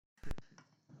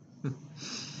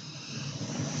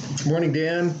Morning,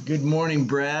 Dan. Good morning,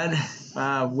 Brad.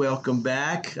 Welcome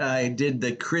back. I did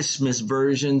the Christmas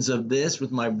versions of this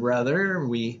with my brother.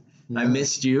 I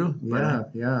missed you.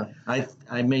 Yeah.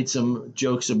 I made some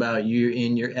jokes about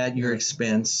you at your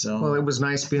expense. So Well, it was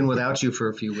nice being without you for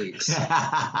a few weeks.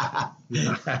 I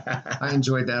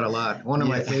enjoyed that a lot. One of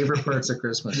my favorite parts of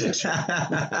Christmas.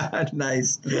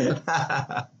 Nice.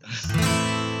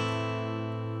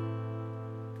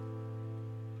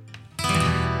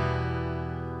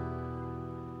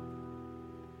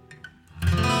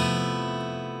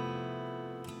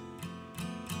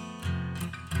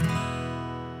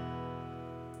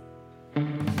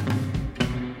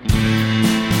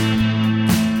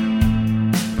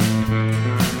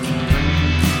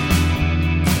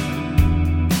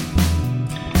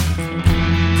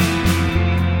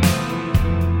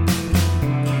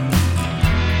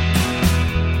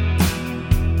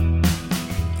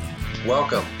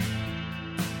 Welcome.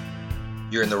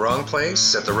 You're in the wrong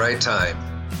place at the right time.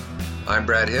 I'm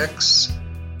Brad Hicks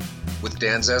with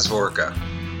Dan Zazvorka.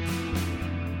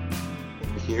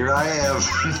 Here I am.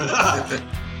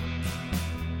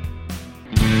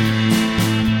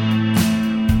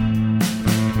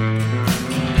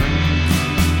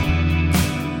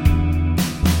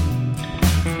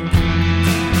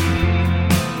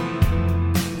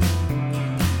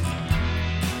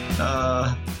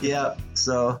 Yeah,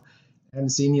 so I hadn't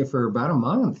seen you for about a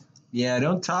month. yeah,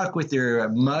 don't talk with your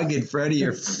mug in front of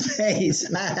your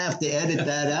face. I have to edit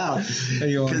that out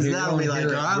because that'll be like,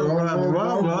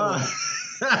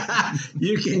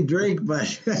 you can drink,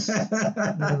 but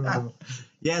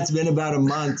yeah, it's been about a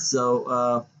month.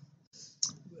 So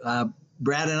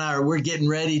Brad and we're getting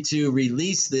ready to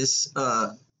release this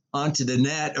onto the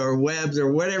net or webs or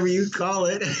whatever you call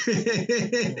it.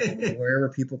 Wherever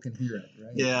people can hear it,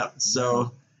 right? Yeah.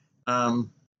 So,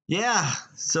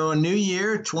 so a new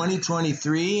year,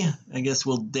 2023. I guess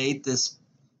we'll date this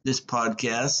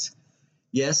podcast.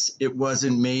 Yes, it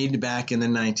wasn't made back in the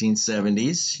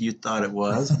 1970s. You thought it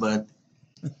was, but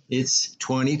it's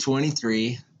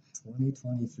 2023.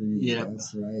 2023. Yep.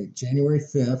 That's right. January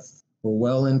 5th. We're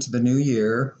well into the new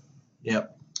year.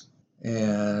 Yep.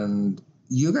 And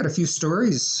you got a few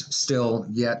stories still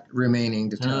yet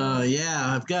remaining to tell.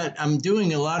 Yeah, I'm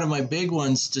doing a lot of my big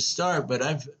ones to start,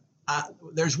 but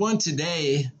there's one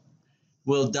today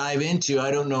we'll dive into.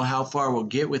 I don't know how far we'll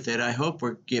get with it. I hope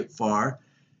we'll get far,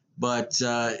 but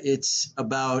it's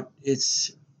about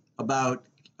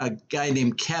a guy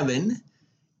named Kevin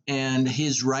and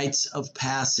his rites of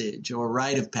passage or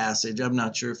rite of passage. I'm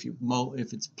not sure if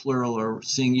it's plural or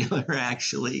singular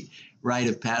actually. Rite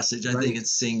of passage. I think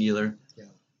it's singular. Yeah.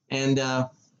 And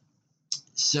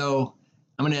so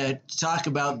I'm going to talk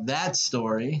about that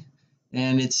story.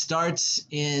 And it starts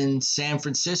in San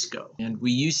Francisco. And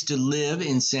we used to live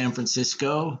in San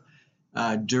Francisco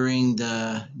during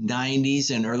the 90s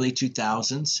and early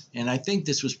 2000s. And I think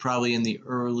this was probably in the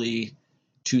early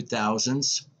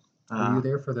 2000s. Were you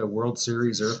there for the World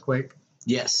Series earthquake?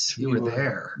 Yes. You were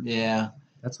there. Yeah.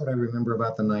 That's what I remember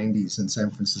about the 90s in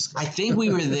San Francisco. I think we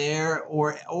were there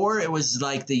or it was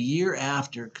like the year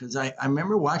after because I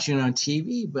remember watching it on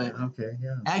TV. But okay,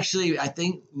 yeah. Actually, I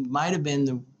think might have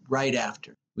been right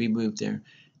after we moved there.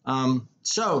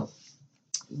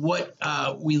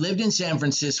 We lived in San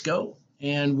Francisco,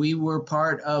 and we were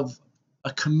part of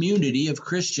a community of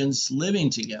Christians living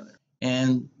together.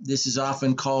 And this is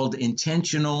often called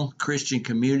intentional Christian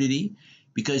community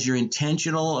because you're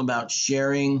intentional about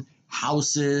sharing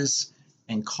houses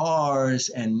and cars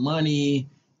and money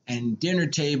and dinner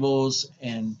tables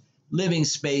and living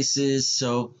spaces.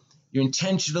 So you're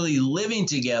intentionally living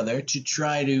together to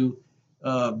try to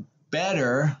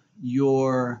better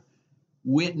your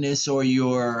witness or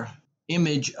your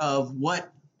image of what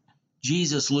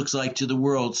Jesus looks like to the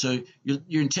world. So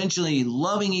you're intentionally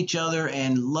loving each other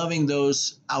and loving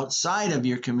those outside of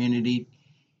your community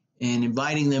and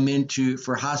inviting them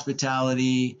for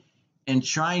hospitality and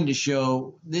trying to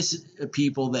show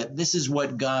people that this is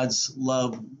what God's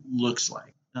love looks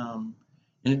like. And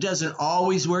it doesn't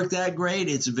always work that great.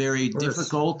 It's a very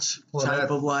difficult type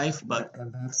of life, but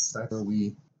and that's where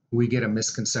we get a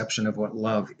misconception of what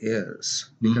love is,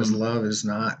 because love is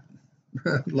not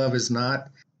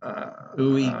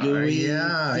ooey gooey,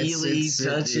 feely,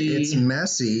 touchy. It's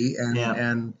messy,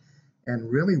 and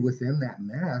really within that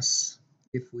mess,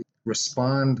 if we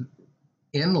respond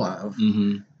in love,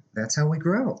 that's how we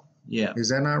grow. Yeah, is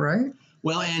that not right?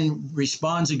 Well, and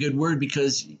respond's a good word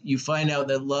because you find out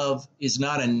that love is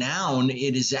not a noun.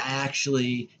 It is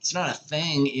actually, it's not a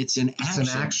thing. It's an action.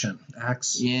 It's an action.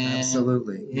 Yeah.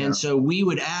 Absolutely. Yeah. And so we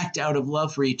would act out of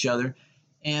love for each other.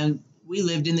 And we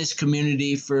lived in this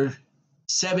community for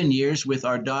 7 years with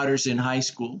our daughters in high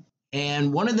school.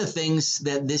 And one of the things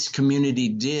that this community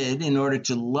did in order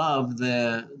to love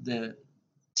the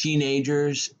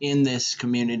teenagers in this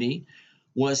community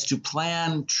was to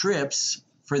plan trips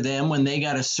for them when they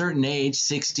got a certain age,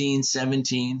 16,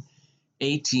 17,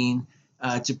 18,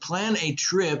 to plan a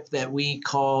trip that we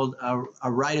called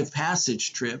a rite of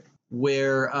passage trip,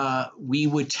 where we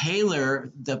would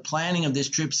tailor the planning of this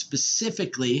trip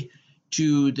specifically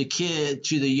to the kid,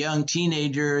 to the young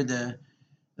teenager, the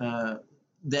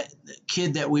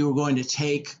kid that we were going to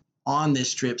take on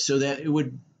this trip, so that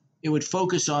it would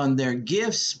focus on their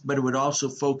gifts, but it would also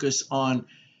focus on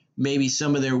maybe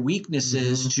some of their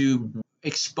weaknesses to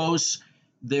expose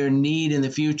their need in the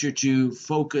future to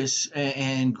focus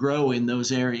and grow in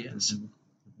those areas.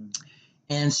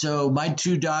 And so my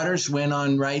two daughters went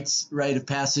on rite of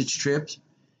passage trips.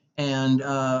 And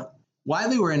while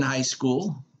they were in high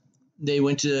school, they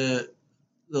went to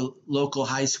the local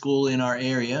high school in our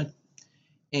area,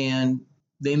 and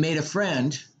they made a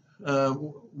friend,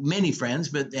 many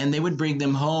friends, and they would bring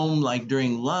them home like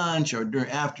during lunch or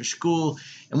after school.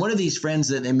 And one of these friends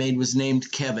that they made was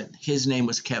named Kevin. His name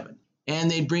was Kevin.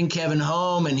 And they'd bring Kevin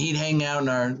home, and he'd hang out in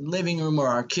our living room or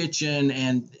our kitchen,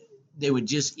 and they would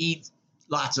just eat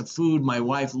lots of food. My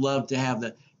wife loved to have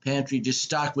the pantry just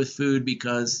stocked with food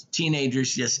because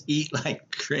teenagers just eat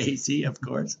like crazy, of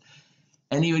course.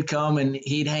 And he would come and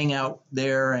he'd hang out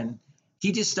there, and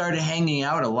he just started hanging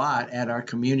out a lot at our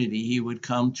community. He would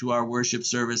come to our worship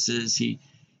services. He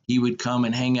would come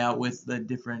and hang out with the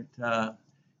different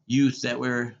youth that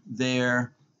were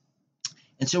there.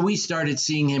 And so we started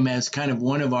seeing him as kind of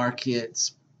one of our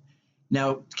kids.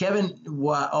 Now, Kevin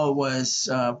was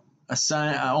a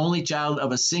son, only child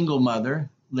of a single mother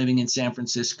living in San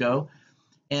Francisco.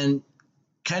 And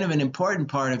kind of an important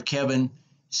part of Kevin's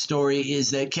story is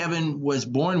that Kevin was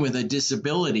born with a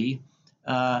disability,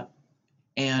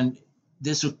 and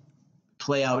this will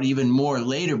play out even more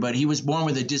later, but he was born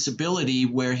with a disability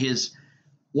where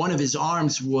one of his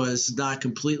arms was not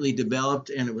completely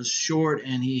developed, and it was short,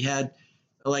 and he had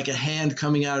like a hand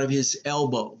coming out of his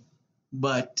elbow.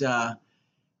 But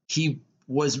he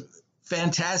was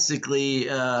fantastically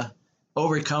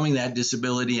overcoming that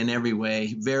disability in every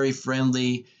way. Very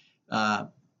friendly,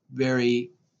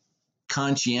 very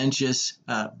conscientious,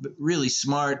 really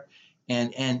smart,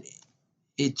 and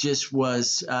it just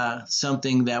was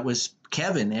something that was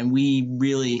Kevin, and we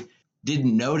really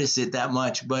didn't notice it that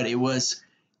much, but it was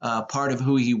part of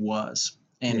who he was,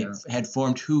 and it had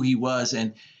formed who he was.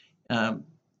 And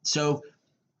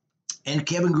and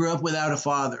Kevin grew up without a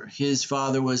father. His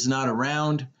father was not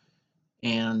around.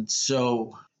 And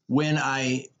so when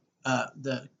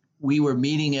we were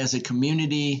meeting as a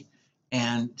community,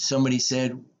 and somebody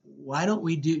said, why don't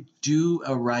we do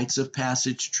a rites of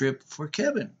passage trip for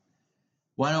Kevin?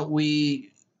 Why don't we,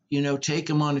 take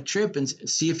him on a trip and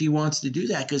see if he wants to do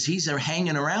that? Because he's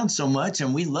hanging around so much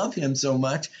and we love him so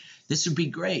much. This would be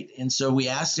great. And so we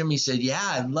asked him, he said, yeah,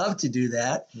 I'd love to do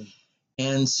that.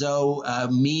 And so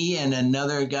me and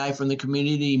another guy from the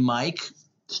community, Mike,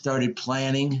 started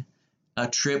planning a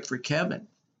trip for Kevin.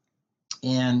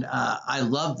 And I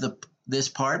love this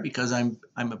part because I'm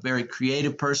a very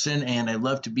creative person, and I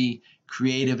love to be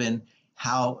creative in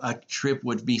how a trip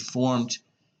would be formed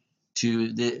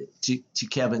to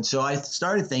Kevin. So I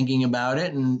started thinking about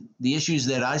it, and the issues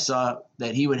that I saw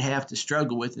that he would have to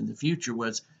struggle with in the future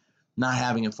was not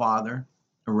having a father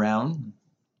around.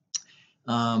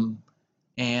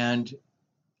 And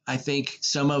I think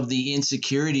some of the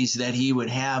insecurities that he would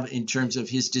have in terms of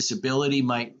his disability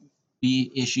might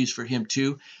be issues for him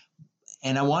too.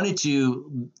 And I wanted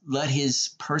to let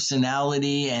his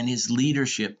personality and his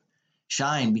leadership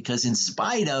shine, because in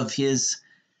spite of his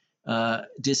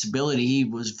disability, he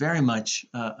was very much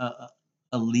a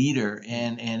leader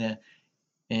and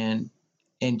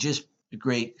just a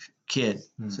great kid.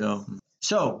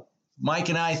 So Mike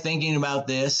and I thinking about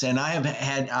this, and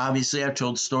I've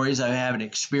told stories. I have an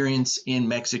experience in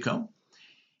Mexico,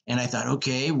 and I thought,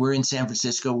 okay, we're in San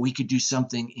Francisco, we could do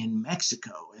something in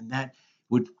Mexico, and that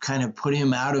would kind of put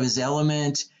him out of his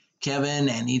element, Kevin,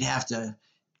 and he'd have to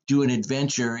do an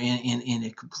adventure in a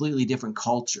completely different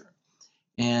culture.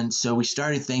 And so we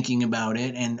started thinking about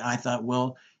it, and I thought,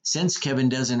 well, since Kevin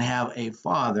doesn't have a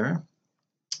father,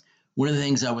 one of the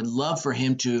things I would love for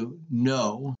him to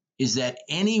know is that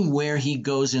anywhere he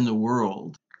goes in the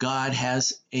world, God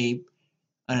has a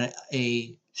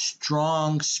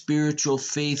strong, spiritual,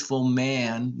 faithful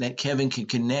man that Kevin can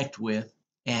connect with,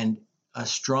 and a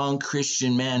strong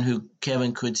Christian man who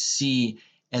Kevin could see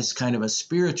as kind of a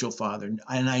spiritual father.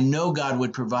 And I know God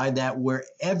would provide that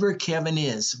wherever Kevin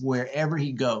is, wherever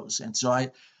he goes. And so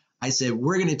I I said,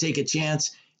 we're going to take a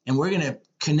chance and we're going to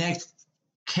connect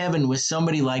Kevin with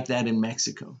somebody like that in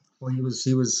Mexico. Well, he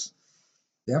was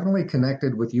definitely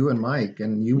connected with you and Mike,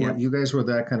 and you guys were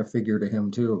that kind of figure to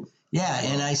him too. Yeah,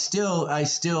 and I still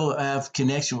have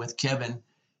connection with Kevin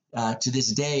to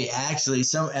this day. Actually,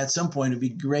 at some point it'd be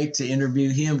great to interview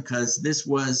him because this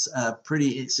was a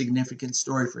pretty significant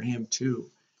story for him too.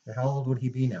 How old would he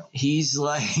be now? He's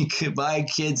like my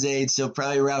kid's age, so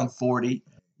probably around 40.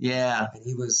 Yeah. And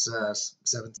he was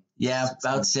 17. Yeah, 16.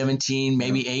 About 17,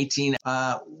 maybe 18.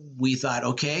 We thought,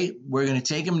 okay, we're going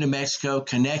to take him to Mexico,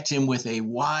 connect him with a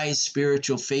wise,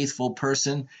 spiritual, faithful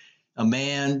person, a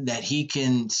man that he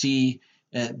can see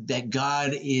that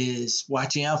God is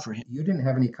watching out for him. You didn't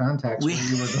have any contacts where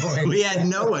you were going. We had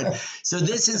no one. So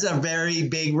this is a very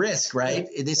big risk, right?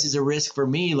 This is a risk for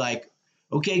me. Like,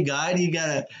 okay, God, you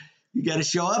gotta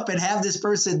show up and have this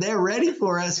person there ready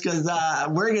for us because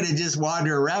we're gonna just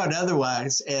wander around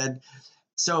otherwise. And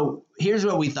so here's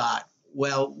what we thought.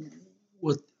 Well,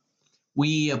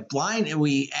 we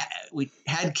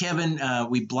had Kevin.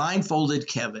 We blindfolded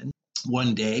Kevin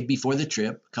one day before the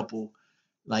trip,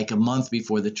 like a month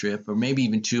before the trip, or maybe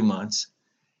even 2 months,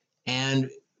 and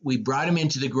we brought him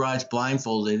into the garage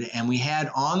blindfolded, and we had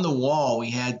on the wall,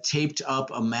 we had taped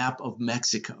up a map of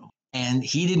Mexico, and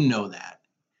he didn't know that.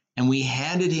 And we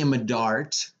handed him a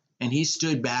dart, and he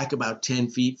stood back about 10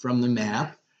 feet from the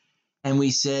map. And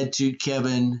we said to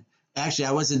Kevin, actually,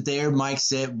 I wasn't there. Mike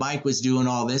was doing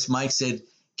all this. Mike said,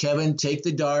 Kevin, take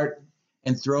the dart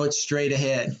and throw it straight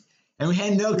ahead. And we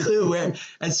had no clue where.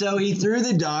 And so he threw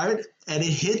the dart, and it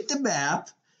hit the map.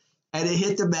 And it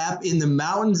hit the map in the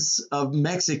mountains of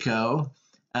Mexico,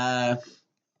 kind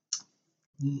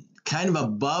of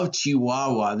above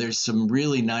Chihuahua. There's some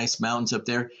really nice mountains up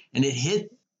there. And it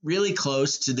hit really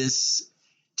close to this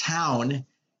town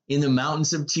in the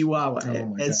mountains of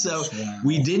Chihuahua. So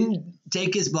we didn't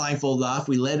take his blindfold off.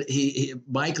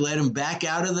 Mike let him back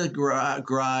out of the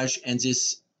garage, and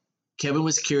Kevin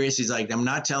was curious. He's like, I'm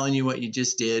not telling you what you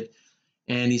just did.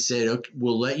 And he said, okay,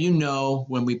 we'll let you know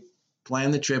when we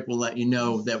plan the trip. We'll let you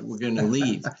know that we're going to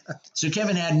leave. So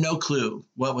Kevin had no clue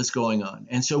what was going on.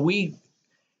 And so we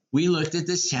looked at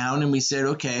this town and we said,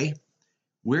 okay,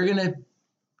 we're going to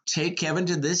take Kevin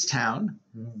to this town,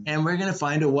 and we're going to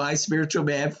find a wise spiritual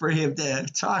man for him to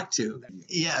talk to.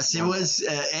 Yes, it was.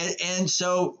 And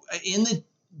so in the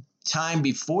time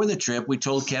before the trip, we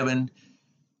told Kevin,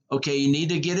 okay, you need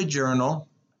to get a journal.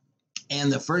 And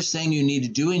the first thing you need to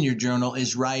do in your journal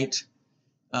is write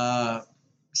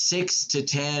 6 to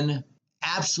 10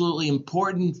 absolutely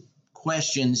important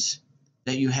questions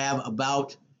that you have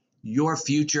about your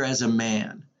future as a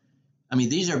man. I mean,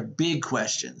 these are big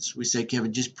questions. We say,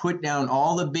 Kevin, just put down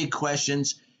all the big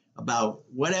questions about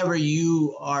whatever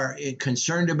you are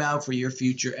concerned about for your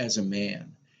future as a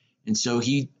man. And so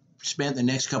he spent the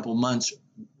next couple months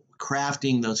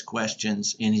crafting those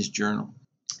questions in his journal.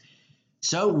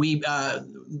 So me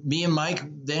and Mike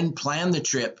then planned the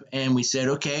trip, and we said,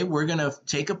 okay, we're going to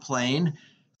take a plane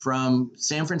from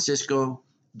San Francisco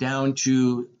down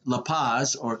to La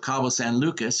Paz or Cabo San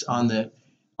Lucas on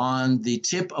the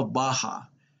tip of Baja.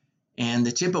 And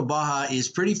the tip of Baja is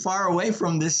pretty far away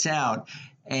from this town.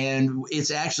 And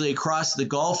it's actually across the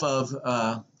Gulf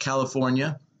of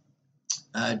California.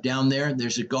 Down there,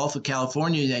 there's a Gulf of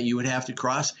California that you would have to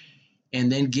cross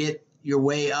and then get your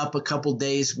way up a couple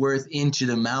days worth into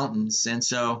the mountains. And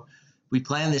so we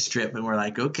planned this trip, and we're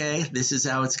like, okay, this is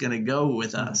how it's going to go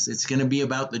with us. It's going to be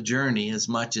about the journey as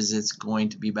much as it's going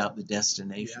to be about the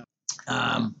destination.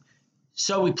 Yeah.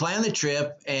 So we plan the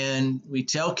trip, and we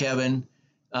tell Kevin,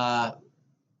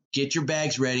 get your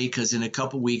bags ready because in a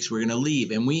couple weeks we're going to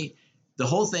leave. And the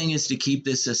whole thing is to keep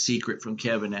this a secret from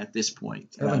Kevin at this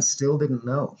point. Kevin still didn't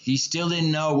know. He still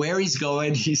didn't know where he's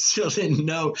going. He still didn't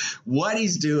know what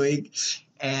he's doing.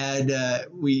 And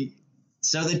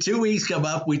so the 2 weeks come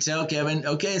up. We tell Kevin,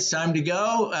 okay, it's time to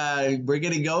go. We're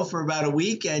going to go for about a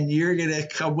week, and you're going to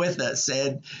come with us.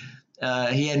 And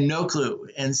he had no clue.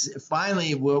 And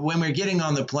finally, when we're getting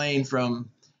on the plane from,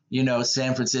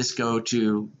 San Francisco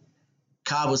to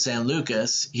Cabo San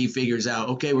Lucas, he figures out,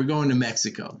 okay, we're going to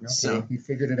Mexico. Okay, so he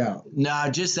figured it out. No,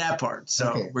 just that part.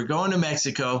 So We're going to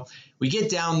Mexico. We get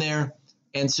down there,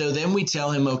 and so then we tell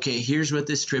him, okay, here's what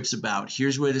this trip's about.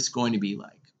 Here's what it's going to be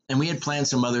like. And we had planned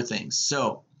some other things.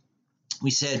 So we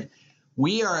said,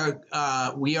 we are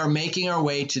making our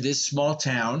way to this small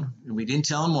town, and we didn't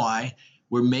tell him why.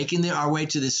 We're making our way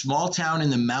to this small town in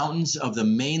the mountains of the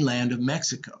mainland of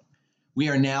Mexico. We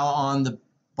are now on the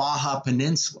Baja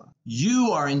Peninsula.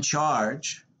 You are in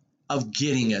charge of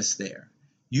getting us there.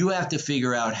 You have to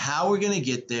figure out how we're going to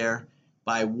get there,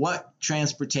 by what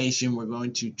transportation we're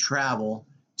going to travel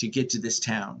to get to this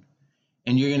town.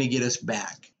 And you're going to get us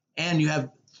back. And you have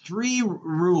 3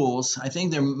 rules. I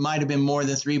think there might have been more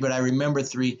than 3, but I remember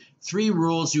 3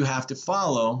 rules you have to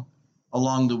follow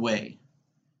along the way.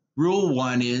 Rule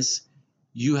 1 is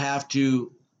you have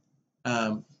to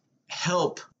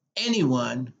help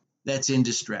anyone that's in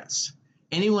distress.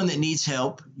 Anyone that needs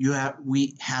help,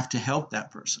 we have to help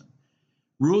that person.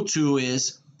 Rule 2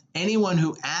 is anyone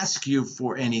who asks you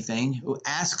for anything,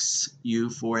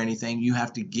 you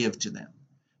have to give to them.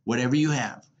 Whatever you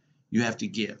have to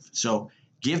give. So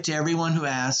give to everyone who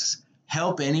asks,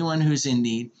 help anyone who's in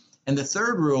need. And the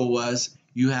third rule was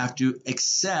you have to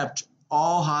accept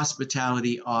all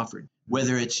hospitality offered,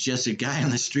 whether it's just a guy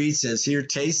on the street says, here,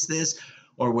 taste this,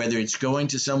 or whether it's going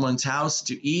to someone's house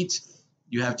to eat,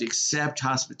 you have to accept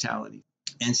hospitality.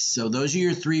 And so those are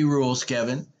your 3 rules,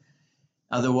 Kevin.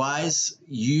 Otherwise,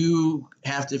 you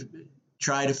have to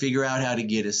try to figure out how to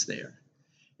get us there.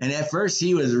 And at first,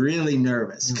 he was really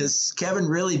nervous because Kevin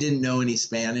really didn't know any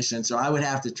Spanish, and so I would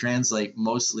have to translate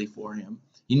mostly for him.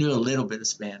 He knew a little bit of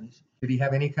Spanish. Did he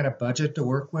have any kind of budget to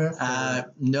work with?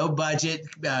 No budget.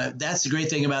 That's the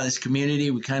great thing about this community.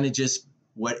 We kind of just,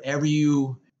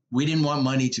 we didn't want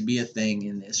money to be a thing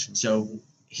in this. So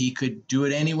he could do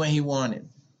it any way he wanted.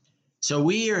 So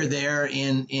we are there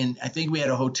in I think we had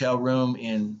a hotel room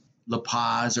in La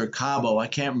Paz or Cabo. I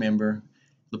can't remember.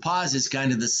 La Paz is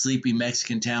kind of the sleepy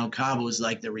Mexican town. Cabo is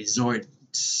like the resort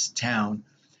town.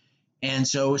 And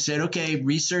so we said, okay,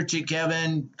 research it,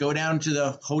 Kevin. Go down to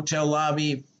the hotel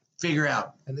lobby, figure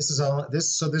out. And this is all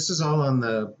on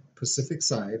the Pacific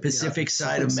side. Pacific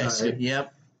side of Mexico.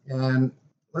 Yep. And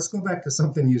let's go back to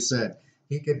something you said.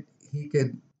 He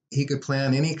could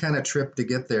plan any kind of trip to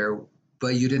get there,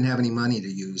 but you didn't have any money to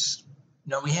use.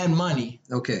 No, we had money.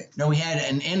 Okay. No, we had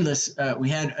an endless.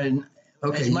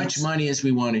 As much money as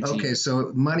we wanted to. Okay,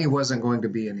 so money wasn't going to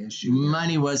be an issue.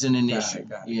 Money wasn't an issue.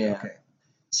 Got it. Yeah. Okay.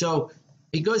 So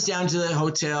he goes down to the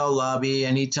hotel lobby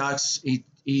and he talks.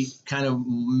 He kind of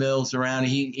mills around.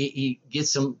 He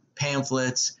gets some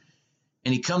pamphlets,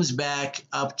 and he comes back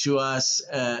up to us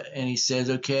and he says,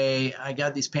 "Okay, I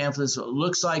got these pamphlets. It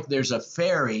looks like there's a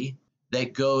ferry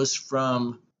that goes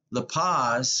from La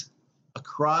Paz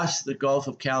across the Gulf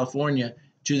of California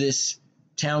to this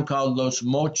town called Los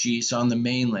Mochis on the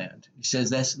mainland." He says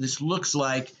this looks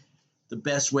like the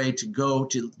best way to go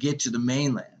to get to the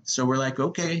mainland. So we're like,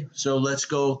 okay, so let's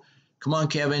go. Come on,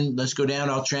 Kevin, let's go down.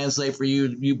 I'll translate for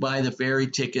you. You buy the ferry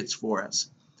tickets for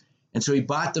us. And so he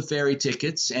bought the ferry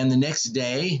tickets, and the next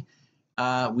day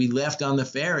we left on the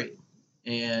ferry.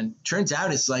 And turns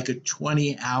out it's like a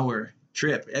 20-hour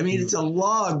trip. I mean, it's a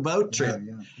long boat trip.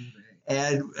 Yeah.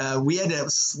 And we ended up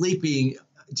sleeping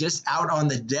just out on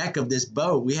the deck of this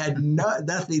boat. We had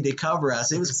nothing to cover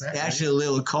us. It was actually a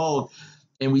little cold,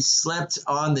 and we slept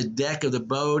on the deck of the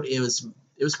boat. It was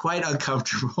quite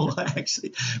uncomfortable,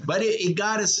 actually, but it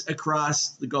got us across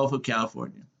the Gulf of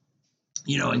California.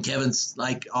 And Kevin's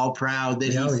like all proud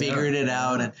that he figured it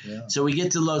out. And so we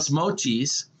get to Los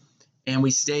Mochis, and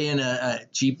we stay in a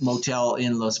cheap motel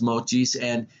in Los Mochis,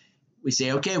 and we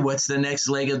say, okay, what's the next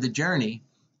leg of the journey?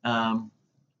 And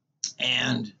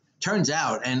turns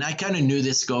out, and I kind of knew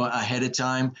this ahead of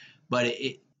time, but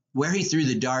where he threw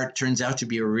the dart turns out to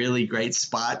be a really great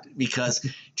spot, because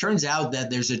it turns out that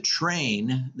there's a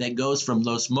train that goes from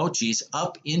Los Mochis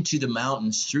up into the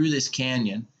mountains through this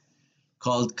canyon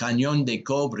called Cañón de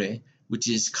Cobre, which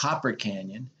is Copper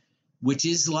Canyon, which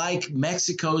is like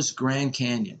Mexico's Grand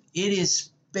Canyon. It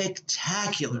is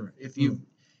spectacular. If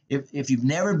you've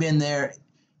never been there,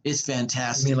 it's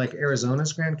fantastic. You mean like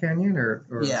Arizona's Grand Canyon, or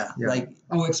yeah, like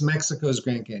it's Mexico's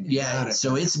Grand Canyon. Yeah,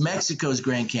 so it's Mexico's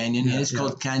Grand Canyon, and it's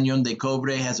called Cañón de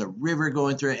Cobre. It has a river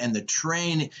going through it, and the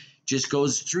train just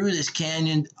goes through this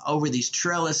canyon over these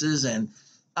trellises, and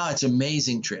it's an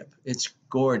amazing trip. It's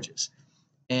gorgeous,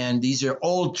 and these are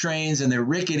old trains, and they're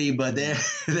rickety, but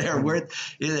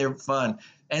they're fun.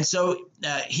 And so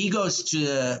he goes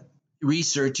to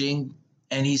researching,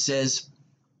 and he says.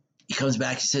 He comes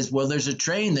back, he says, well, there's a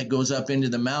train that goes up into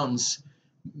the mountains.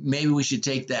 Maybe we should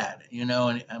take that, and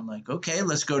I'm like, okay,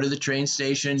 let's go to the train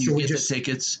station. You get the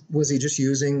tickets. Was he just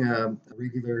using a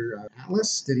regular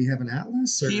atlas? Did he have an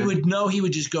atlas? Or? He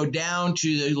would just go down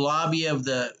to the lobby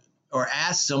or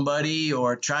ask somebody,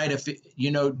 or try to,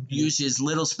 use his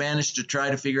little Spanish to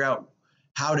try to figure out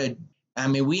how to, I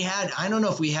don't know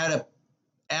if we had a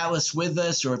atlas with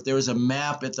us or if there was a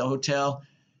map at the hotel.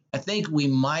 I think we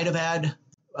might have had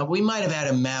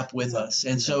a map with us.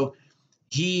 And so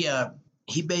he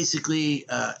basically,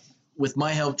 with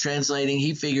my help translating,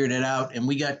 he figured it out, and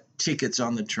we got tickets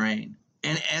on the train.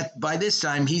 by this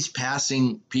time, he's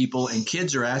passing people, and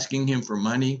kids are asking him for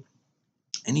money,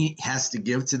 and he has to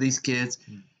give to these kids,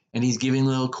 and he's giving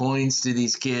little coins to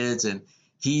these kids, and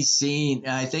he's seen,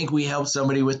 I think we helped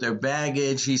somebody with their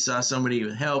baggage. He saw somebody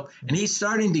with help, and he's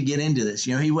starting to get into this.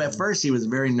 At first he was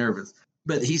very nervous,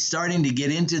 but he's starting to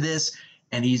get into this,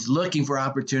 and he's looking for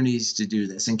opportunities to do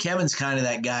this. And Kevin's kind of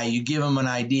that guy. You give him an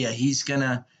idea, he's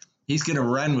gonna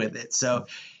run with it. So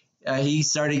he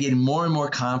started getting more and more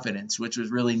confidence, which was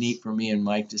really neat for me and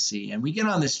Mike to see. And we get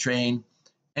on this train,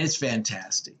 and it's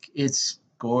fantastic. It's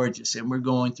gorgeous. And we're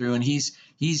going through, and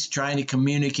he's trying to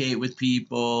communicate with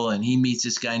people, and he meets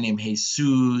this guy named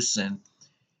Jesus, and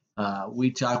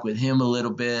we talk with him a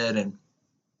little bit, and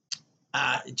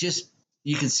just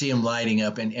you can see him lighting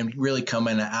up and really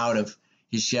coming out of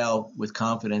his shell with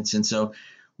confidence. And so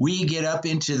we get up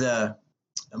into the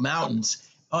mountains.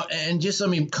 And just let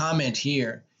me comment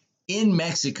here. In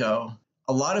Mexico,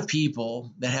 a lot of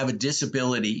people that have a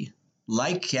disability,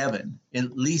 like Kevin,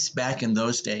 at least back in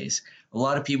those days, a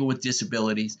lot of people with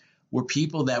disabilities were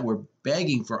people that were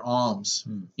begging for alms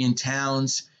in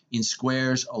towns, in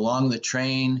squares, along the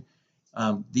train.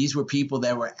 These were people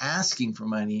that were asking for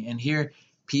money. And here,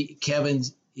 Kevin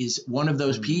is one of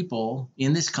those people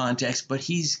in this context, but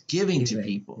he's giving to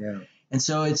people. Yeah. And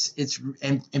so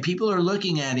and people are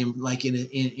looking at him like in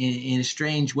a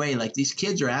strange way, like these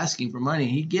kids are asking for money,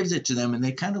 and he gives it to them, and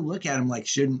they kind of look at him like,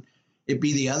 shouldn't it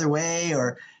be the other way?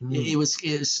 Or it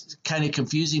was kind of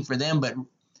confusing for them, but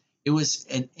it was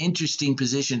an interesting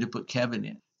position to put Kevin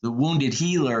in, the wounded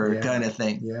healer kind of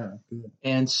thing. Yeah. Good.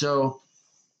 And so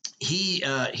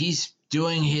he's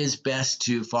doing his best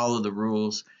to follow the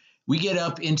rules. We get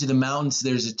up into the mountains.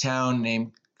 There's a town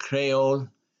named Creole,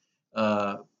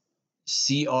 Creel,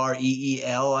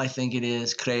 I think it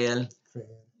is, Creole.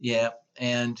 Yeah,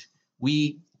 and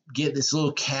we get this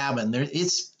little cabin. There,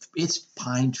 it's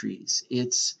pine trees.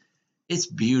 It's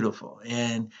beautiful,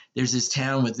 and there's this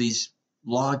town with these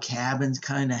log cabins,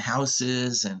 kind of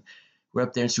houses, and we're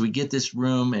up there. So we get this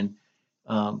room, and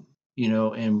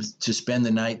and to spend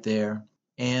the night there.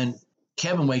 And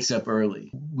Kevin wakes up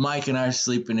early. Mike and I are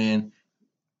sleeping in.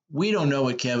 We don't know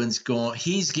what Kevin's going.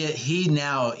 He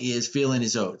now is feeling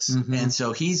his oats, and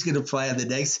so he's going to plan the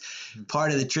next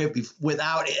part of the trip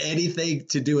without anything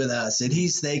to do with us. And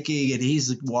he's thinking, and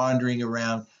he's wandering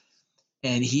around,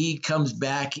 and he comes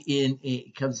back in.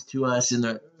 He comes to us in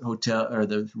the hotel or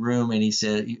the room, and he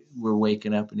said, "We're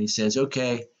waking up," and he says,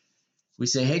 "Okay." We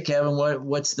say, "Hey, Kevin,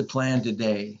 what's the plan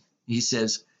today?" He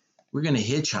says, "We're going to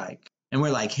hitchhike," and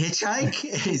we're like, "Hitchhike?"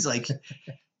 He's like,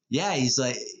 "Yeah." He's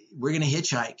like, "We're going to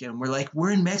hitchhike." And we're like,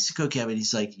 "We're in Mexico, Kevin."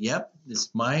 He's like, "Yep, it's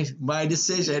my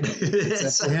decision."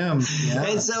 It's up to him. Yeah.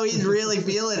 And so he's really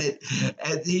feeling it.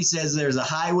 And he says there's a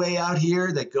highway out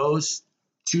here that goes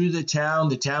to the town.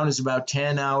 The town is about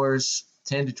 10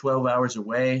 to 12 hours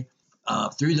away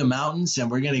through the mountains. And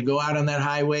we're going to go out on that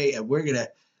highway, and we're going to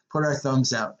put our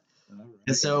thumbs out.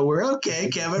 And so we're okay,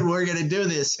 Kevin, we're going to do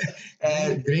this.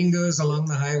 And gringos along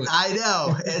the highway. I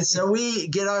know. And so we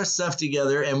get our stuff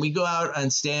together, and we go out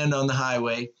and stand on the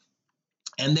highway.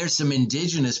 And there's some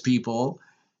indigenous people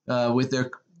with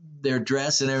their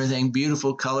dress and everything,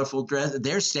 beautiful, colorful dress.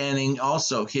 They're standing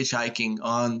also hitchhiking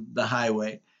on the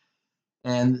highway.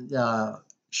 And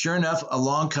sure enough,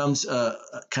 along comes a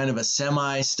kind of a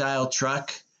semi-style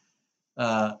truck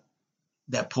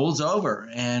that pulls over,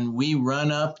 and we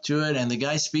run up to it, and the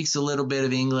guy speaks a little bit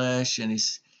of English, and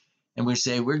we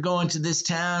say, "We're going to this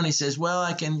town." He says, "Well,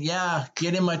 I can,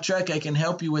 get in my truck. I can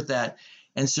help you with that."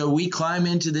 And so we climb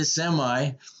into this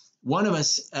semi. One of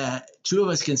us, two of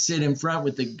us can sit in front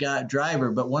with the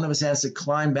driver, but one of us has to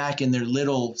climb back in their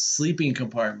little sleeping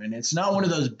compartment. It's not one of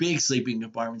those big sleeping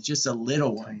compartments, just a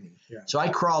little one. Yeah. So I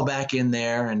crawl back in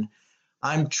there, and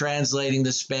I'm translating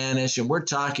the Spanish, and we're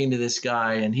talking to this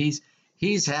guy, and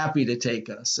he's happy to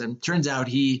take us. And turns out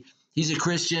he's a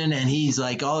Christian, and he's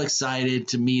like all excited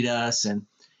to meet us. And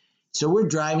so we're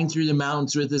driving through the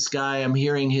mountains with this guy. I'm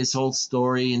hearing his whole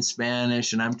story in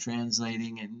Spanish, and I'm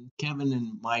translating. And Kevin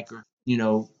and Mike are,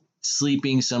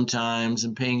 sleeping sometimes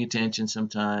and paying attention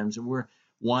sometimes. And we're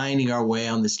winding our way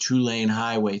on this 2-lane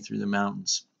highway through the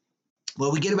mountains.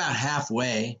 Well, we get about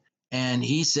halfway, and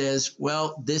he says,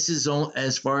 "Well, this is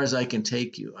as far as I can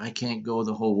take you. I can't go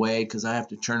the whole way because I have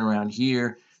to turn around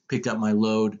here, pick up my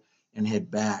load, and head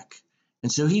back."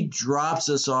 And so he drops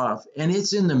us off, and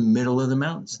it's in the middle of the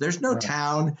mountains. There's no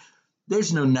town.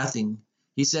 There's no nothing.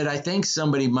 He said, "I think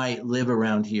somebody might live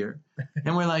around here."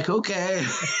 And we're like, okay.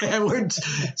 And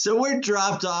we're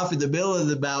dropped off in the middle of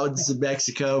the mountains of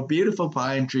Mexico, beautiful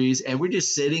pine trees, and we're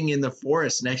just sitting in the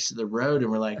forest next to the road, and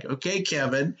we're like, "Okay,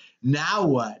 Kevin, now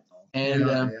what?"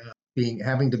 And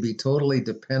having to be totally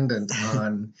dependent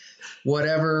on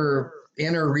whatever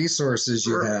inner resources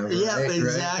you have. Yeah, right?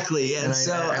 exactly. And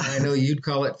I know you'd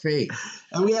call it fate.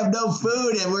 And we have no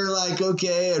food, and we're like,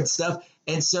 okay, and stuff.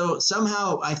 And so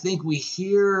somehow I think we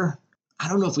hear, I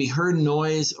don't know if we heard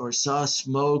noise or saw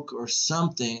smoke or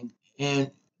something,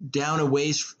 and down a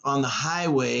ways on the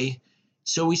highway.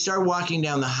 So we start walking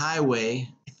down the highway.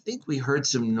 I think we heard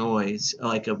some noise,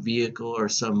 like a vehicle or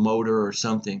some motor or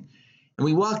something. And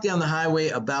we walk down the highway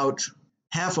about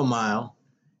half a mile,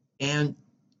 and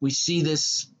we see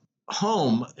this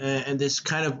home and this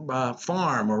kind of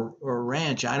farm or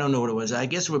ranch. I don't know what it was. I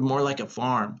guess it was more like a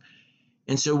farm.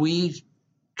 And so we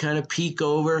kind of peek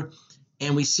over,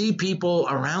 and we see people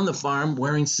around the farm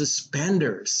wearing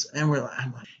suspenders. And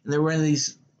and they're wearing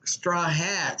these straw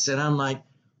hats. And I'm like,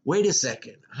 wait a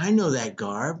second. I know that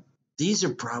garb. These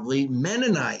are probably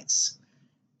Mennonites.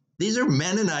 These are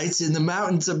Mennonites in the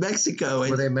mountains of Mexico.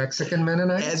 Were they Mexican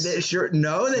Mennonites? And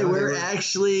they were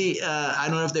actually, I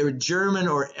don't know if they were German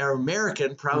or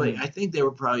American, probably. I think they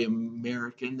were probably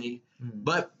American.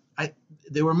 But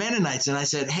they were Mennonites. And I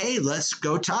said, hey, let's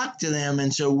go talk to them.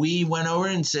 And so we went over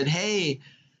and said, hey,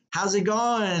 how's it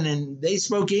going? And they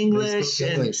spoke English.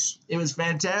 And it was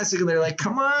fantastic. And they're like,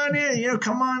 come on in,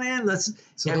 come on in.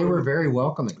 So they were very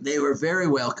welcoming. They were very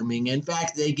welcoming. In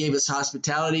fact, they gave us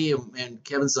hospitality. And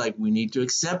Kevin's like, we need to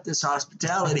accept this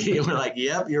hospitality. And we're like,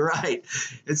 yep, you're right.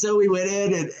 And so we went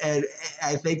in, and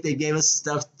I think they gave us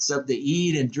stuff to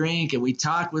eat and drink. And we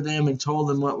talked with them and told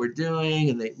them what we're doing.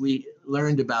 And we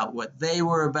learned about what they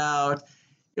were about.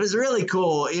 It was a really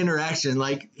cool interaction.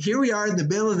 Like, here we are in the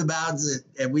middle of the mountains,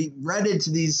 and we run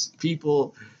into these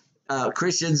people,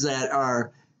 Christians that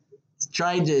are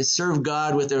trying to serve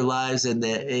God with their lives in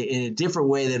a different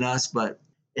way than us. But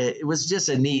it was just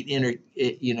a neat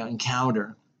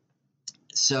encounter.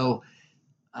 So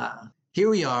here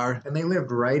we are. And they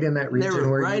lived right in that region. They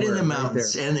were right in the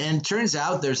mountains. And turns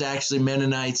out there's actually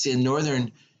Mennonites in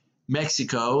northern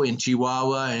Mexico, in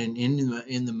Chihuahua, and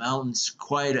in the mountains,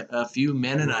 quite a few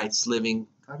Mennonites living.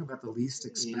 Talk about the least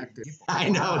expected. I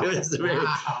know.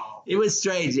 It was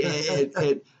strange.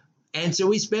 And so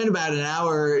we spent about an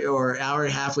hour or hour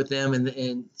and a half with them.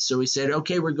 And so we said,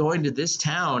 okay, we're going to this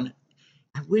town.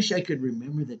 I wish I could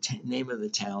remember the name of the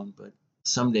town, but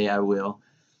someday I will.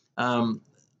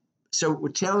 So we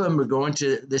tell them we're going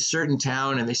to this certain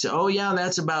town. And they say, oh, yeah,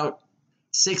 that's about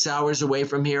 6 hours away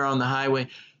from here on the highway.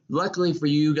 Luckily for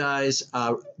you guys,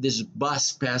 this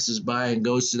bus passes by and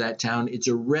goes to that town. It's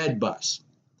a red bus.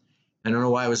 I don't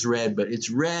know why it was red, but it's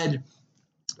red,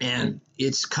 and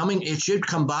it's coming. It should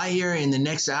come by here in the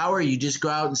next hour. You just go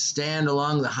out and stand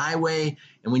along the highway,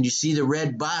 and when you see the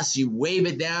red bus, you wave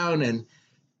it down, and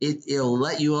it'll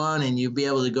let you on, and you'll be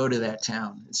able to go to that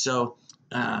town. So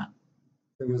there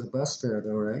was a bus fare,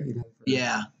 though, right?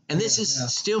 Yeah, and this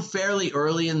is still fairly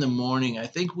early in the morning. I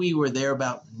think we were there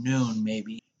about noon,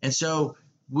 maybe. And so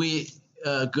we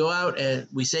go out and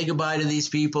we say goodbye to these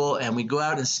people, and we go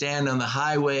out and stand on the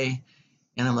highway.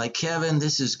 And I'm like, Kevin,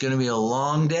 this is going to be a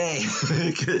long day.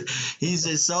 He's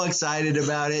just so excited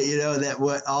about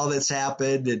it, all that's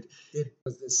happened. And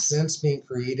was this sense being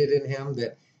created in him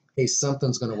that, hey,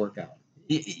 something's going to work out?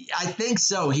 I think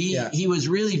so. He was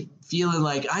really feeling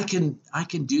like I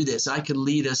can do this. I can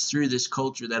lead us through this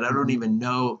culture that I don't even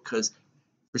know, because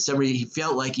for some reason he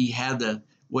felt like he had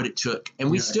what it took.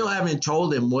 And we still haven't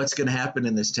told him what's going to happen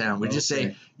in this town. We just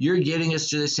say, you're getting us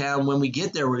to this town. When we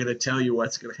get there, we're going to tell you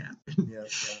what's going to happen.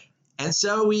 And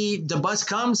so the bus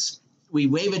comes, we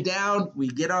wave it down, we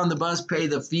get on the bus, pay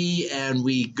the fee, and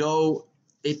we go.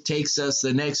 It takes us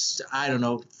the next,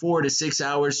 4 to 6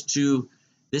 hours to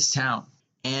this town.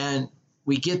 And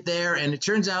we get there, and it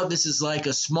turns out this is like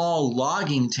a small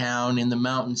logging town in the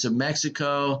mountains of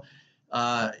Mexico.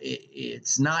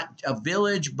 It's not a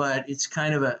village, but it's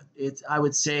kind of I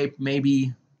would say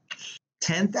maybe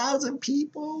 10,000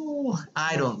 people.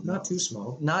 I don't know. Not too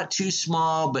small. Not too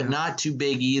small, but not too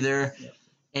big either. Yeah.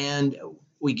 And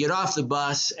we get off the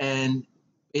bus, and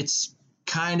it's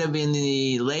kind of in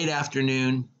the late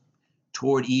afternoon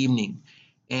toward evening.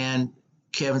 And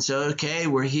Kevin said, okay,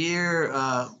 we're here.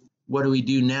 What do we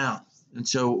do now? And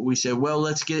so we said, well,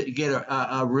 let's get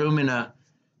a room in a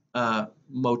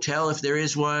motel if there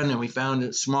is one. And we found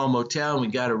a small motel, and we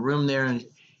got a room there. And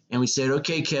we said,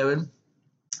 okay, Kevin,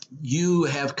 you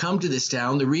have come to this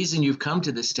town. The reason you've come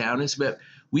to this town is that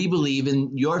we believe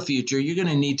in your future. You're going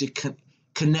to need to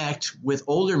connect with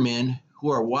older men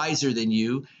who are wiser than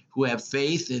you, who have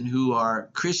faith and who are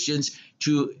Christians,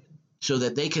 so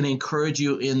that they can encourage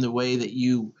you in the way that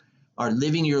you are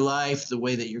living your life, the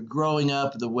way that you're growing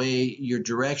up, the way your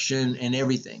direction and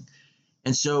everything.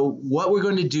 And so what we're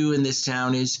going to do in this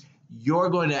town is you're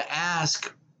going to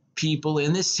ask people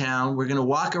in this town, we're going to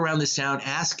walk around this town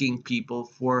asking people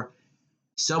for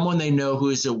someone they know who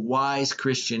is a wise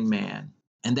Christian man.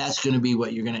 And that's going to be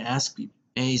what you're going to ask people.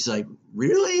 And he's like,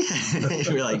 really?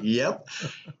 We're like, yep.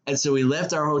 And so we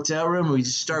left our hotel room and we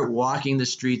just start walking the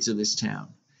streets of this town.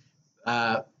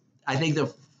 I think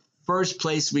the first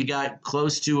place we got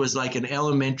close to was like an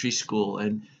elementary school,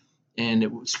 and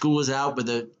school was out, but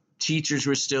the teachers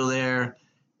were still there.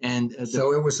 And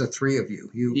so it was the three of you.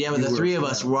 The three of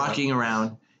us walking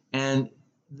around, and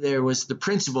there was the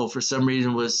principal for some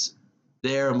reason was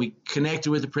there, and we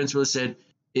connected with the principal and said,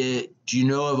 do you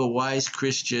know of a wise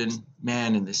Christian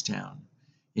man in this town?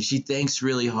 And she thinks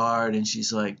really hard, and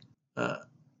she's like,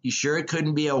 you sure it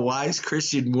couldn't be a wise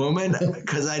Christian woman?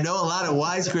 Because I know a lot of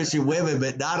wise Christian women,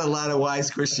 but not a lot of wise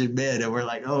Christian men. And we're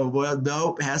like, oh, well,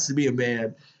 nope, it has to be a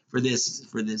man for this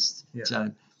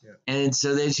time. Yeah. And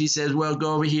so then she says, well,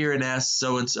 go over here and ask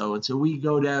so-and-so. And so we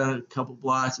go down a couple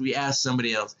blocks, we ask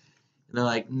somebody else. And they're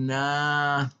like,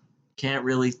 nah, can't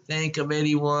really think of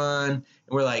anyone. And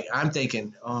we're like, I'm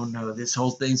thinking, oh no, this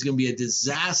whole thing's gonna be a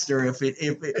disaster if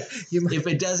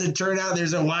it doesn't turn out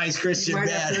there's a wise Christian man.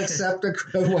 You might have to accept a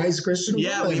wise Christian woman.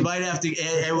 Yeah, we might have to,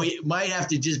 and we might have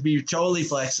to just be totally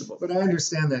flexible. But I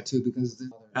understand that too, because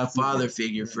a father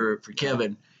figure for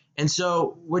Kevin. And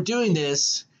so we're doing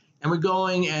this, and we're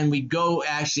going, and we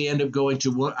actually end up going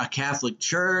to a Catholic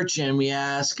church, and we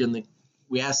ask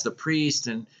the priest,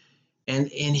 and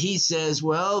he says,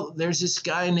 well, there's this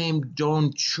guy named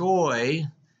Don Choi.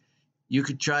 You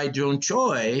could try Don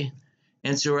Choi.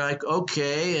 And so we're like,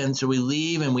 okay. And so we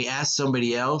leave and we ask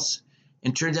somebody else.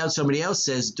 And turns out somebody else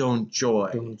says Don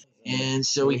Choi. And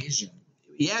so it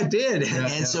did.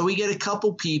 Yeah, so we get a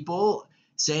couple people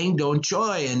saying Don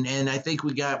Choi. And I think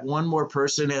we got one more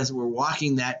person as we're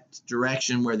walking that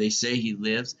direction where they say he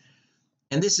lives.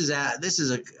 And this is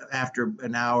after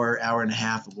an hour and a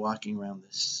half of walking around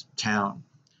this town,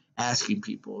 asking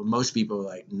people. And most people are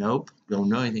like, nope, don't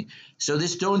know anything. So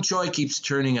this Don Choi keeps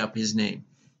turning up his name.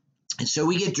 And so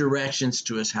we get directions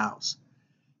to his house.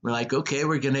 We're like, okay,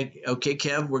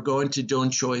 Kev, we're going to Don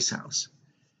Choi's house.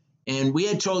 And we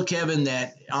had told Kevin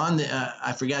that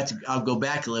I'll go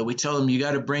back a little. We told him you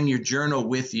got to bring your journal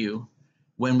with you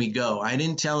when we go. I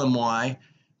didn't tell him why,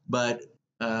 but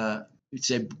we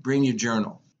said, bring your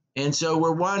journal. And so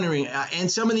we're wondering,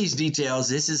 and some of these details,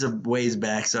 this is a ways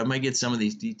back, so I might get some of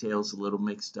these details a little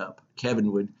mixed up.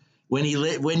 Kevin would. When you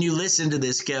listen to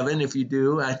this, Kevin, if you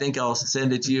do, I think I'll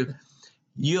send it to you.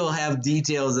 You'll have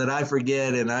details that I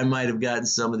forget, and I might have gotten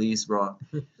some of these wrong.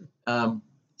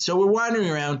 So we're wandering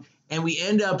around, and we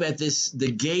end up at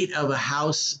the gate of a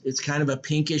house. It's kind of a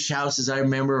pinkish house, as I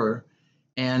remember.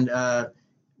 And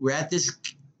we're at this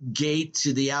gate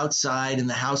to the outside, and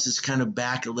the house is kind of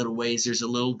back a little ways. There's a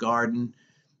little garden,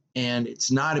 and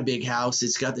it's not a big house.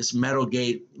 It's got this metal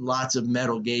gate, lots of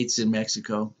metal gates in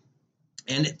Mexico,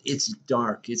 and it's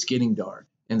dark. It's getting dark,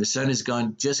 and the sun has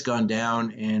just gone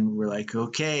down, and we're like,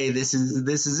 okay, this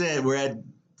is it. We're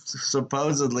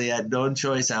supposedly at Don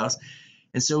Choi's house,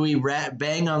 and so we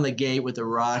bang on the gate with a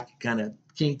rock, kind of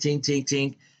tink, tink, tink,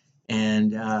 tink,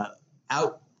 and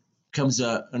out comes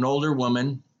an older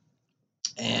woman,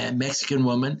 a Mexican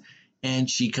woman, and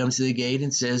she comes to the gate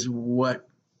and says, what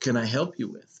can I help you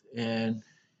with? And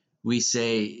we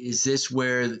say, is this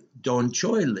where Don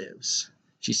Choi lives?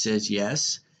 She says,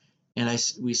 yes. And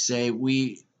we say,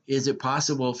 is it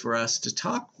possible for us to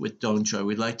talk with Don Choi?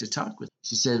 We'd like to talk with him.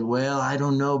 She said, well, I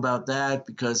don't know about that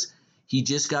because he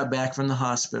just got back from the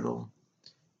hospital.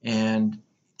 And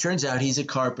turns out he's a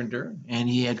carpenter, and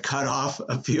he had cut off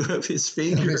a few of his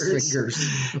fingers.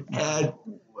 And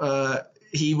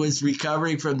he was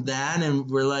recovering from that, and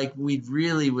we're like, we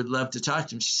really would love to talk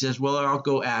to him. She says, well, I'll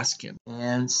go ask him.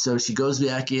 And so she goes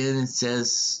back in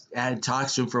and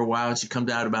talks to him for a while, and she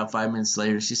comes out about 5 minutes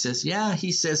later. She says, yeah,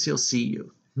 he says he'll see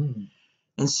you.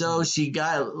 And so she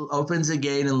opens the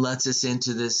gate and lets us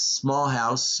into this small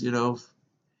house,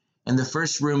 and the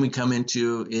first room we come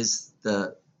into is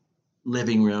the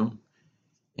living room,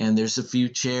 and there's a few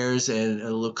chairs and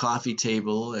a little coffee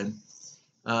table, and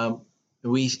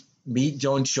we meet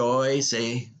Don Choi,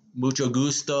 say mucho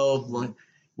gusto,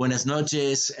 buenas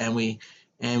noches, and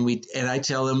I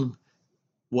tell him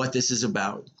what this is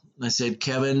about. I said,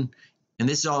 Kevin, and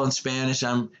this is all in Spanish,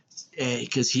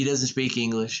 because he doesn't speak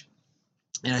English,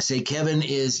 and I say, Kevin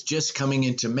is just coming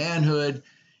into manhood,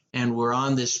 and we're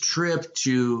on this trip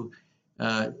to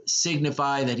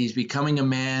signify that he's becoming a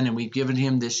man, and we've given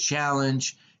him this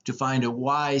challenge to find a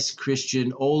wise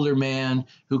Christian older man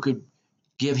who could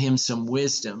give him some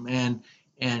wisdom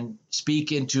and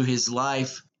speak into his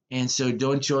life And so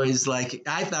Don Choi's like,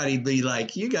 I thought he'd be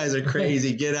like, you guys are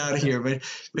crazy, get out of here. But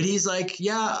he's like,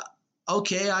 yeah,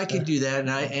 okay, I could do that.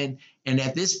 And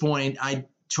at this point, I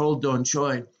told Don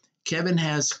Choi, Kevin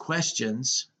has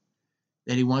questions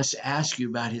that he wants to ask you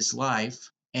about his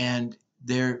life, and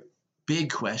they're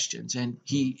big questions, and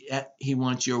he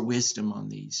wants your wisdom on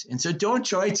these. And so Don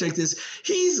Choi took this.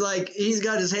 He's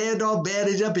got his hand all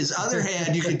bandaged up. His other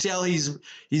hand, you can tell he's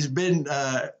been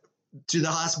to the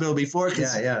hospital before,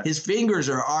 because his fingers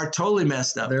are totally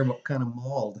messed up. They're kind of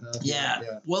mauled. Huh? Yeah.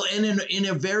 Well, in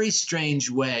a very strange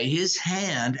way, his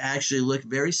hand actually looked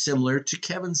very similar to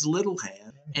Kevin's little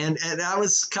hand. And I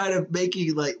was kind of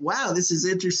making like, wow, this is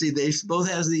interesting. They both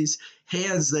have these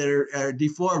hands that are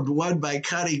deformed, one by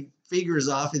cutting fingers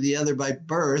off and the other by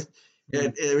birth.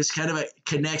 And it was kind of a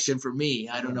connection for me.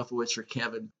 I don't know if it was for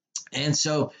Kevin. And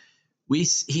so he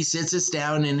sits us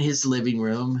down in his living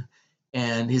room,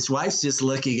 and his wife's just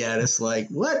looking at us like,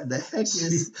 what the heck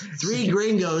is 3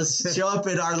 gringos show up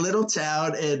in our little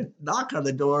town and knock on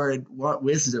the door and want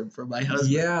wisdom from my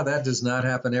husband? Yeah, that does not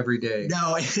happen every day.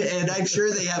 No, and I'm sure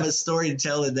they have a story to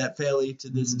tell in that family to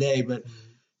this day.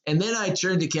 And then I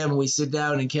turn to Kevin, we sit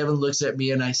down, and Kevin looks at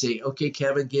me, and I say, okay,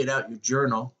 Kevin, get out your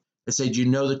journal. I say, do you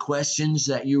know the questions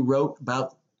that you wrote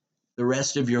about the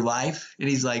rest of your life? And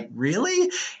he's like,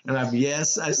 really? And I'm,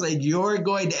 yes. I said, you're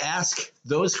going to ask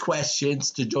those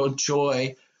questions to Don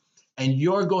Choi, and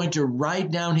you're going to write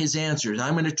down his answers.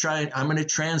 I'm going to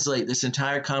translate this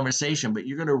entire conversation, but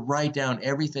you're going to write down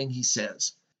everything he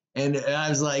says. And I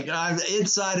was like, I'm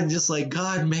inside, I'm just like,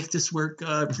 God, make this work.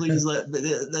 God, please let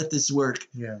this work.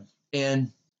 Yeah.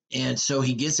 And so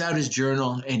he gets out his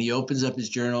journal, and he opens up his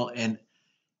journal, and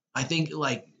I think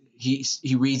like he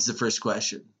reads the first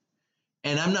question.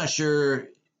 And I'm not sure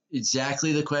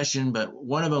exactly the question, but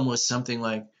one of them was something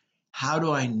like, how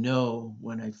do I know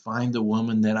when I find the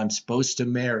woman that I'm supposed to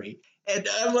marry? And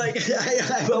I'm like,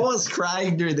 I'm almost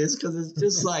crying during this, because it's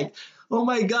just like, oh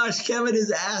my gosh, Kevin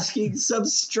is asking some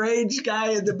strange guy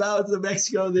in the mountains of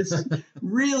Mexico this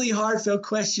really heartfelt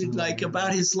question, like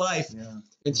about his life. Yeah.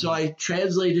 And so I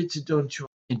translated to Don Choi,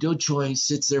 and Don Choi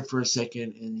sits there for a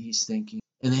second, and he's thinking,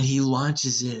 and then he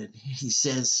launches in. He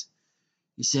says,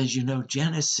 you know,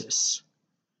 Genesis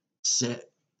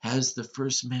has the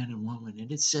first man and woman,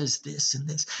 and it says this and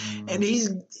this. And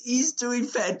he's doing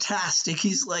fantastic.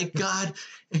 He's like, God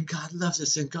loves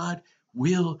us, and God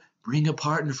will bring a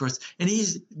partner for us. And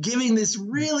he's giving this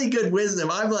really good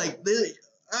wisdom. I'm like,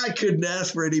 I couldn't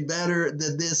ask for any better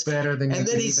than this. Better than you And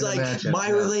then could he's even like, imagine. my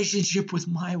relationship with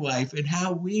my wife and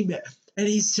how we met. And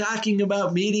he's talking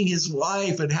about meeting his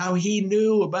wife and how he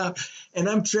knew about, and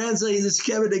I'm translating this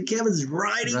to Kevin, and Kevin's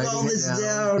writing all this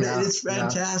down, and it's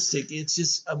fantastic. It's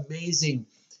just amazing.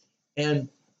 And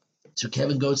so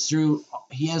Kevin goes through,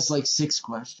 he has like 6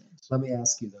 questions. Let me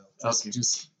ask you though,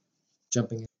 just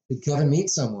jumping in. Did Kevin meet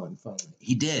someone finally?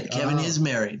 He did. Kevin is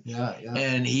married. Yeah.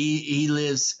 And he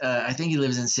lives, I think he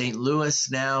lives in St. Louis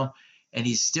now. And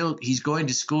he's going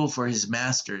to school for his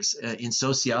master's in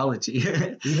sociology.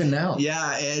 Even now.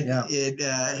 Yeah,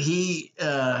 he's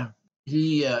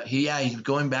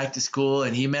going back to school,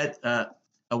 and he met a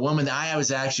woman that I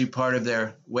was actually part of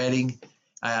their wedding.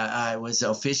 I was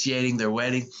officiating their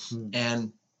wedding,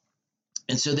 and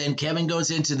so then Kevin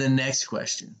goes into the next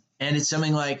question, and it's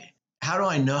something like, how do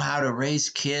I know how to raise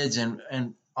kids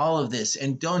and all of this?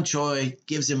 And Don Choi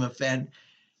gives him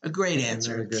a great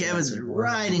answer. Kevin's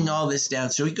writing all this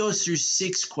down. So he goes through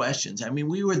 6 questions. I mean,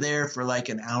 we were there for like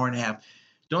an hour and a half.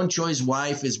 Don Choi's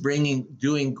wife is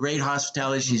doing great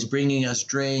hospitality. She's bringing us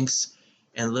drinks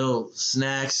and little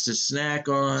snacks to snack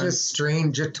on. Just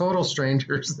total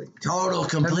strangers. Total,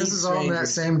 complete and this is all strangers. that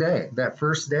same day, that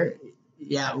first day.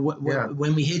 Yeah,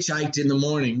 when we hitchhiked in the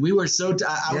morning, we were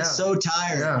I was so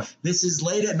tired. Yeah. This is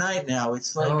late at night now.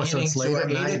 It's like getting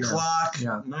to 8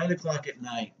 o'clock, 9 o'clock at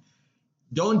night.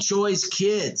 Don Choi's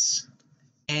kids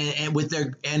and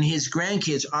his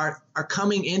grandkids are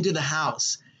coming into the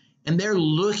house, and they're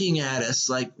looking at us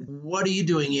like, what are you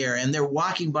doing here? And they're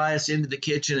walking by us into the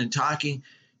kitchen and talking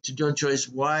to Don Choi's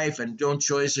wife, and Don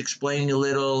Choi's explaining a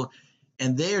little,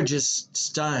 and they're just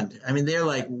stunned. I mean, they're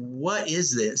like, what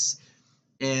is this?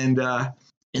 And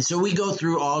so we go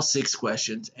through all 6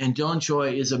 questions, and Don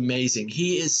Choi is amazing.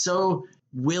 He is so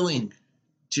willing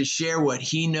to share what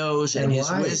he knows and his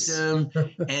wisdom,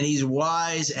 and he's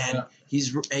wise, and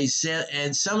he's said,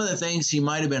 and some of the things he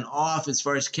might have been off as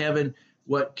far as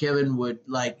what Kevin would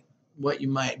like, what you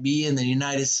might be in the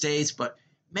United States, but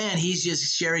man, he's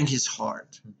just sharing his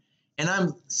heart. And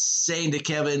I'm saying to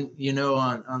Kevin, you know,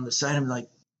 on the side, I'm like,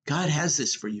 God has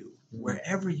this for you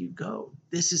wherever you go.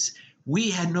 This is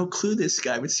we had no clue this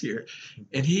guy was here.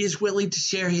 And he is willing to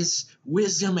share his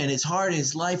wisdom and his heart and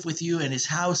his life with you and his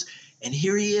house. And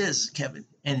here he is, Kevin.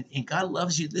 And God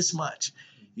loves you this much,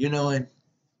 and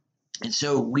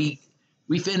so we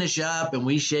finish up and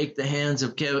we shake the hands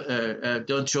of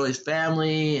Don Choi's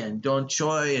family and Don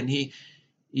Choi, and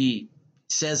he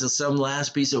says some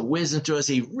last piece of wisdom to us.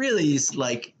 He really is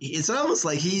like, it's almost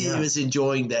like he was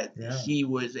enjoying that he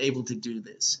was able to do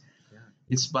this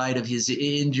in spite of his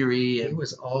injury. He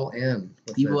was all in.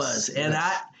 He was.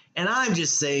 And I'm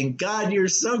just saying, God, you're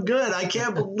so good. I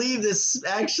can't believe this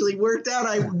actually worked out.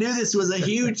 I knew this was a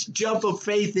huge jump of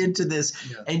faith into this.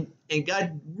 Yeah. And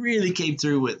God really came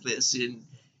through with this.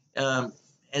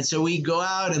 And so we go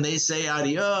out and they say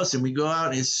adios, and we go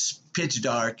out and it's pitch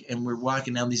dark and we're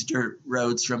walking down these dirt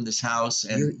roads from this house.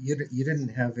 And you didn't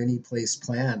have any place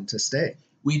planned to stay.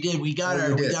 We did. We got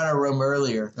our room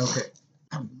earlier. Okay.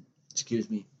 Excuse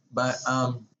me. But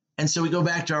and so we go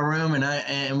back to our room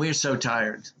and we're so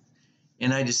tired.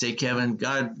 And I just say, Kevin,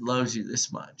 God loves you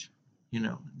this much.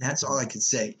 That's all I could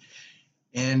say.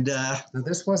 And now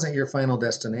this wasn't your final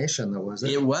destination, though, was it?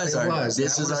 It was.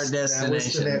 This is our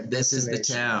destination. This is the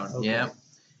town. Okay. Yep.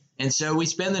 And so we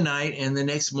spend the night, and the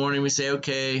next morning we say,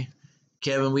 okay,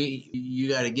 Kevin, you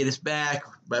got to get us back,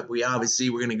 but we're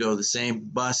going to go the same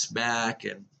bus back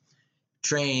and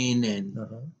train and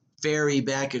ferry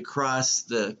back across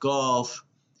the Gulf.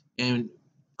 And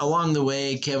along the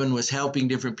way, Kevin was helping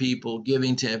different people,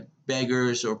 giving to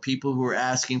beggars or people who were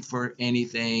asking for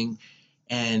anything.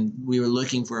 And we were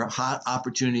looking for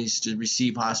opportunities to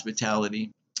receive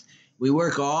hospitality. We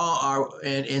work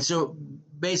and so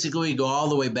basically we go all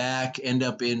the way back, end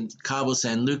up in Cabo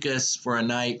San Lucas for a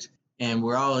night, and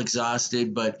we're all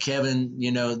exhausted. But Kevin,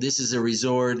 this is a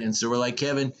resort. And so we're like,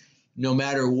 Kevin, no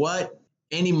matter what,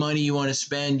 any money you want to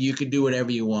spend, you could do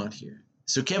whatever you want here.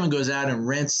 So Kevin goes out and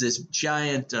rents this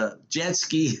giant jet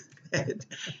ski,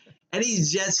 and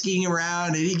he's jet skiing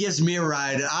around, and he gives me a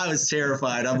ride. And I was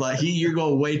terrified. I'm like, you're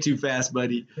going way too fast,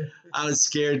 buddy. I was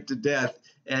scared to death,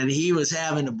 and he was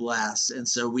having a blast. And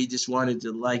so we just wanted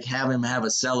to have him have a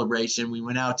celebration. We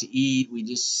went out to eat. We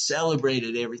just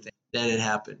celebrated everything that had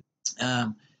happened.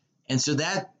 And so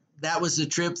that was the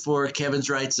trip for Kevin's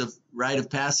Rite of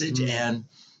Passage. Mm-hmm. And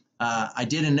I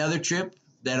did another trip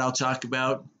that I'll talk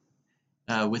about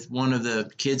with one of the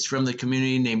kids from the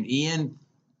community named Ian.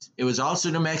 It was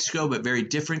also to Mexico, but very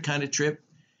different kind of trip.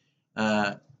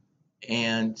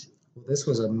 And this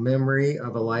was a memory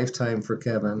of a lifetime for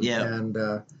Kevin. Yeah.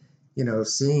 And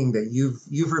seeing that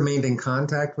you've remained in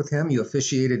contact with him, you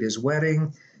officiated his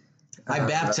wedding. I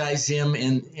baptized him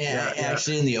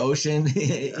actually in the ocean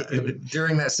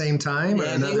during that same time.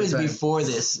 Yeah, it was time? before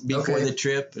the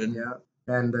trip. And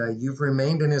you've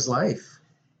remained in his life.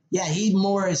 Yeah, he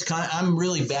more is I'm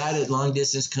really bad at long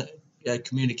distance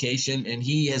communication, and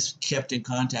he has kept in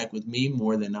contact with me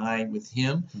more than I with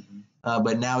him. Mm-hmm.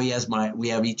 But now we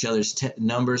have each other's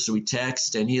numbers, so we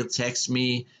text, and he'll text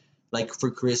me like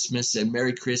for Christmas and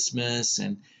Merry Christmas,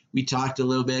 and we talked a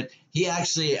little bit.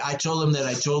 I told him that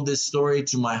I told this story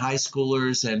to my high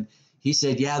schoolers, and he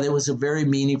said, yeah, that was a very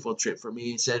meaningful trip for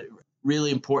me. He said,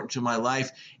 really important to my life,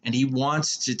 and he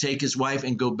wants to take his wife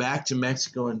and go back to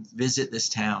Mexico and visit this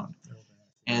town. Okay.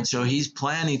 And so he's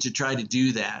planning to try to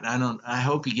do that. I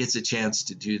hope he gets a chance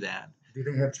to do that. Do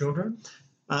they have children?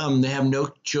 They have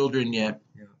no children yet.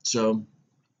 Yeah. So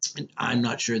I'm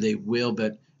not sure they will,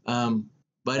 but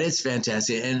it's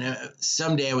fantastic. And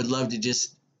someday I would love to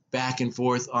just back and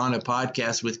forth on a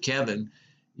podcast with Kevin.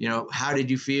 How did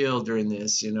you feel during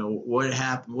this? What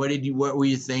happened? What were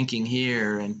you thinking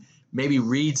here? And maybe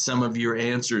read some of your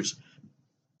answers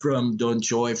from Don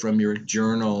Choi from your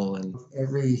journal. And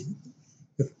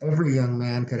if every young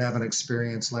man could have an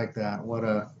experience like that, what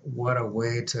a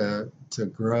way to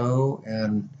grow.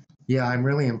 And yeah, I'm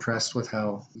really impressed with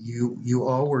how you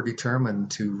all were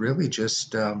determined to really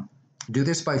just do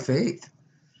this by faith.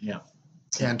 Yeah.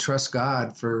 And trust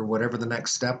God for whatever the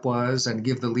next step was, and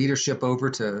give the leadership over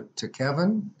to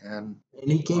Kevin. And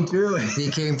he came through. He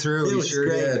came through. He sure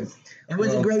great. Did. It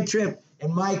was a great trip.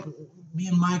 And me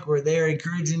and Mike were there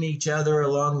encouraging each other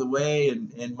along the way.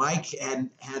 And Mike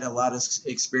hadn't had a lot of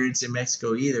experience in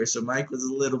Mexico either. So Mike was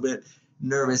a little bit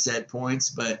nervous at points,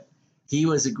 but he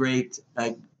was a great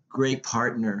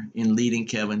partner in leading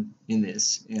Kevin in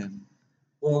this. And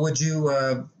well, would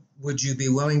you be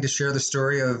willing to share the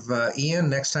story of Ian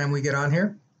next time we get on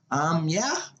here?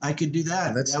 Yeah, I could do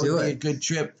that. Let's do it. That would be a good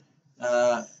trip.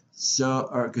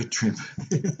 Or a good trip.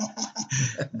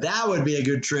 That would be a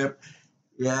good trip.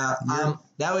 Yeah,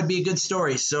 that would be a good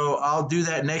story. So I'll do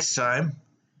that next time.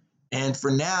 And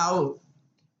for now,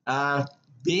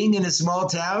 being in a small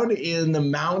town in the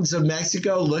mountains of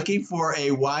Mexico looking for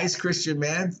a wise Christian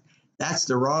man, that's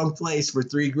the wrong place for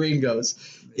three gringos.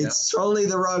 Yeah. It's totally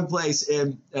the wrong place.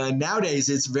 And nowadays,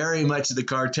 it's very much the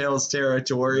cartel's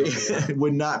territory. Oh, yeah. It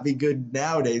would not be good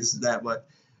nowadays that much.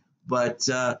 But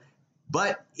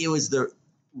it was the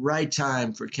right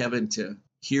time for Kevin to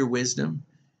hear wisdom.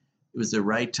 It was the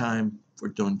right time for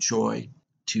Don Choi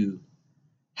to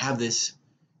have this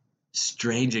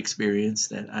strange experience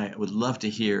that I would love to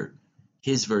hear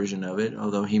his version of it,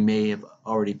 although he may have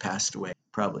already passed away.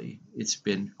 Probably. It's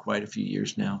been quite a few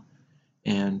years now.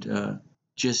 And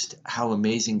just how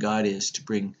amazing God is to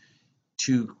bring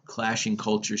two clashing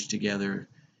cultures together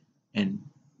and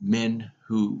men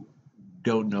who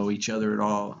don't know each other at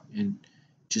all, and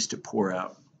just to pour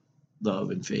out love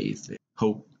and faith and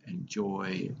hope and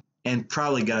joy. And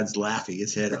probably God's laughing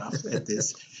his head off at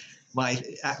this. My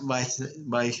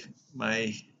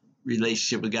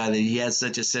relationship with God, that he has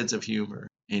such a sense of humor.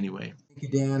 Anyway. Thank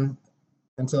you, Dan.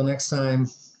 Until next time,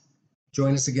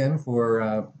 join us again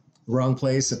for Wrong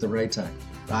Place at the Right Time.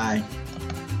 Bye.